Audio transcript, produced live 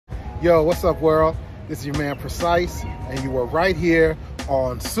Yo, what's up, world? This is your man Precise, and you are right here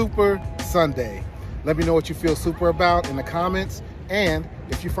on Super Sunday. Let me know what you feel super about in the comments, and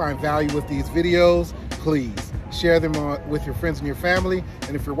if you find value with these videos, please share them with your friends and your family,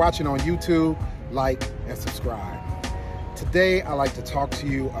 and if you're watching on YouTube, like and subscribe. Today, I'd like to talk to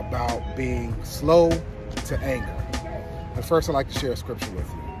you about being slow to anger. But first, I'd like to share a scripture with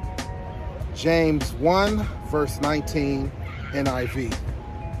you. James 1, verse 19, NIV.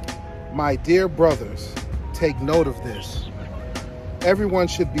 My dear brothers, take note of this. Everyone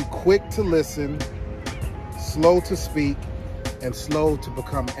should be quick to listen, slow to speak, and slow to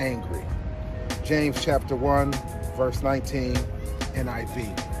become angry. James chapter 1, verse 19,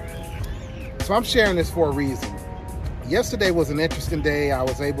 NIV. So I'm sharing this for a reason. Yesterday was an interesting day. I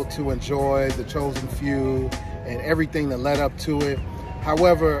was able to enjoy the chosen few and everything that led up to it.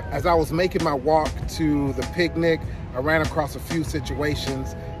 However, as I was making my walk to the picnic, I ran across a few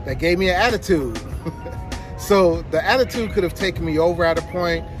situations that gave me an attitude. So the attitude could have taken me over at a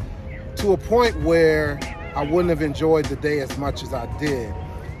point where I wouldn't have enjoyed the day as much as I did.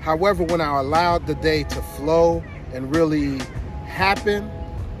 However, when I allowed the day to flow and really happen,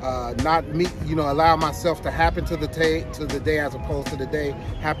 allow myself to happen to the day as opposed to the day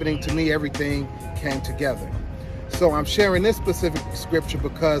happening to me, everything came together. So I'm sharing this specific scripture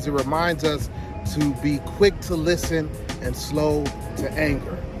because it reminds us to be quick to listen and slow to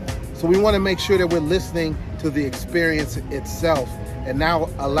anger. So we want to make sure that we're listening to the experience itself and now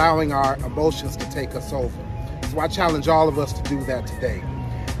allowing our emotions to take us over. So I challenge all of us to do that today.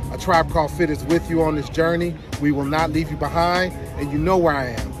 A Tribe Called Fit is with you on this journey. We will not leave you behind, and you know where I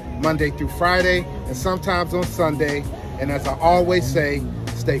am, Monday through Friday, and sometimes on Sunday. And as I always say,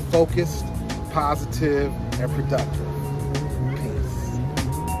 stay focused, positive, and productive.